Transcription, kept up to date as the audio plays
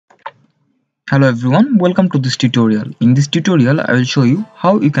Hello everyone, welcome to this tutorial. In this tutorial, I will show you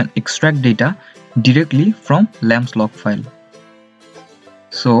how you can extract data directly from LAMMPS log file.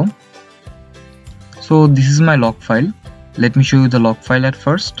 So this is my log file. Let me show you the log file at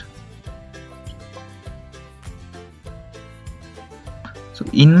first. So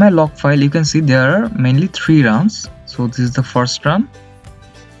in my log file, you can see there are mainly 3 runs. So this is the first run,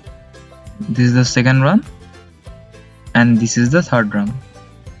 this is the second run, and this is the third run.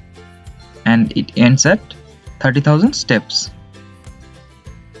 And it ends at 30,000 steps.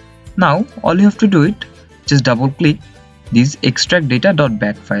 Now all you have to do it, just double click this extract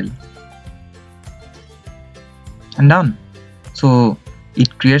data.bat file and done. So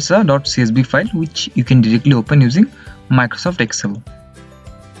it creates a .csv file which you can directly open using Microsoft Excel.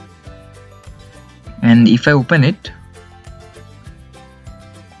 And if I open it,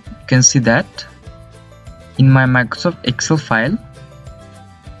 you can see that in my Microsoft Excel file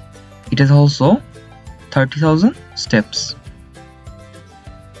it is also 30,000 steps.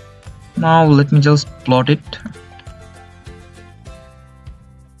 Now let me just plot it.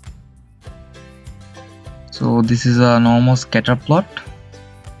 So this is a normal scatter plot.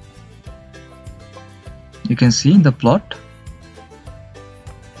 You can see the plot.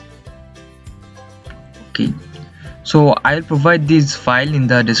 Okay, so I'll provide this file in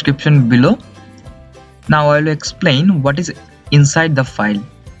the description below. Now I will explain what is inside the file.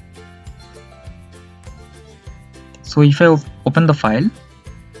 So if I open the file,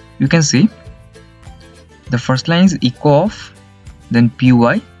 you can see the first line is echo of, then py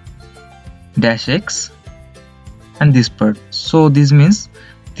 -x and this part. So this means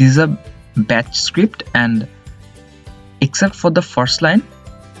this is a batch script, and except for the first line,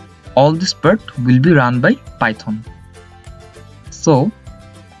 all this part will be run by Python. So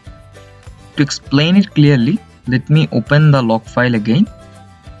to explain it clearly, let me open the log file again.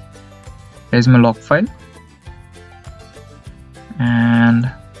 Here's my log file. And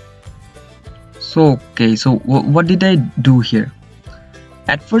so what did I do here?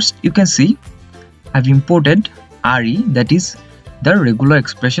 At first you can see I've imported RE, that is the regular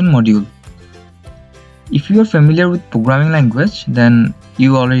expression module. If you are familiar with programming language, then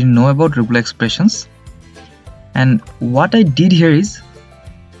you already know about regular expressions. And what I did here is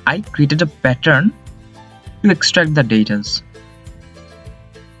I created a pattern to extract the data.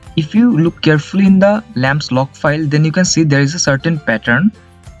 If you look carefully in the LAMMPS log file, then you can see there is a certain pattern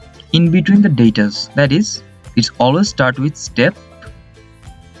in between the data. That is, it always starts with step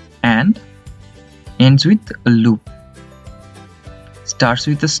and ends with a loop. Starts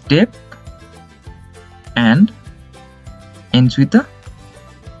with a step and ends with a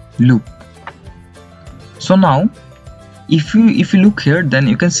loop. So now if you look here, then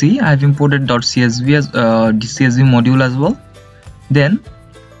you can see I have imported .csv as .csv module as well. Then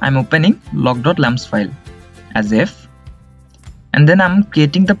I'm opening log.lammps file as f, and then I'm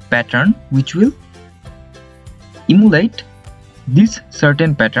creating the pattern which will emulate this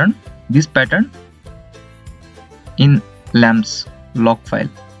certain pattern, this pattern in LAMMPS log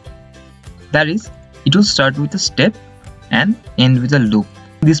file. That is, it will start with a step and end with a loop.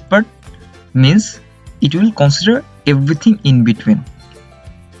 This part means it will consider everything in between.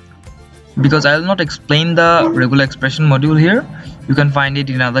 Because I will not explain the regular expression module here, you can find it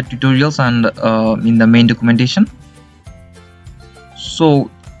in other tutorials and in the main documentation. So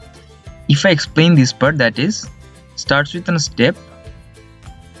if I explain this part, that is, starts with a step,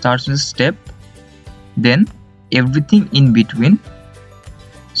 then everything in between,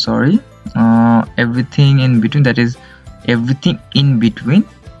 everything in between, that is everything in between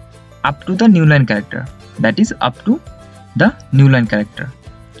up to the new line character, that is up to the new line character.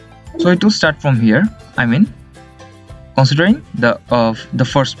 So it will start from here, I mean considering the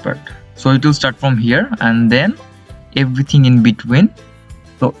first part. So it will start from here and then everything in between.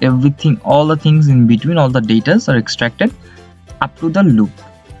 So everything, all the things in between, all the data are extracted up to the loop.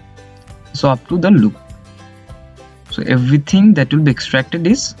 So up to the loop. So everything that will be extracted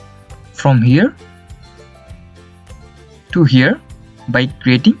is from here to here by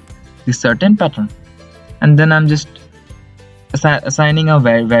creating this certain pattern. And then I'm just assigning a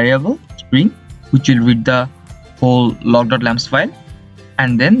variable string which will read the whole log.lammps file,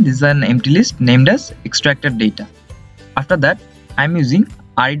 and then this is an empty list named as extracted data. After that, I'm using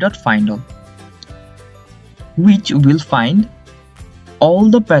re.findAll, which will find all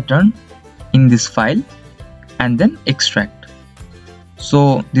the pattern in this file and then extract.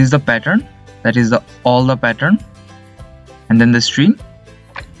 So this is the pattern, that is all the pattern, and then the string,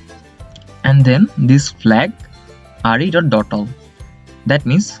 and then this flag re.all. That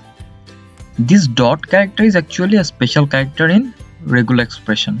means this dot character is actually a special character in regular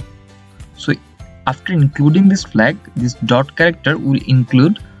expression. So after including this flag, this dot character will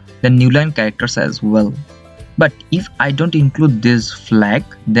include the new line characters as well. But if I don't include this flag,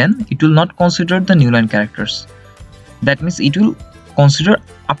 then it will not consider the new line characters. That means it will consider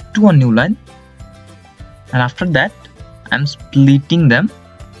up to a new line, and after that I'm splitting them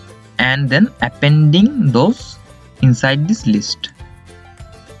and then appending those inside this list.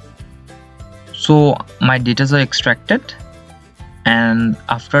 So my data are extracted, and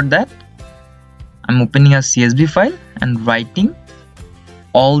after that I'm opening a CSV file and writing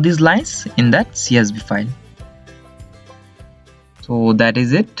all these lines in that CSV file. So that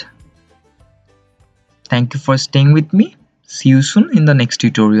is it. Thank you for staying with me. See you soon in the next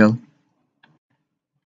tutorial.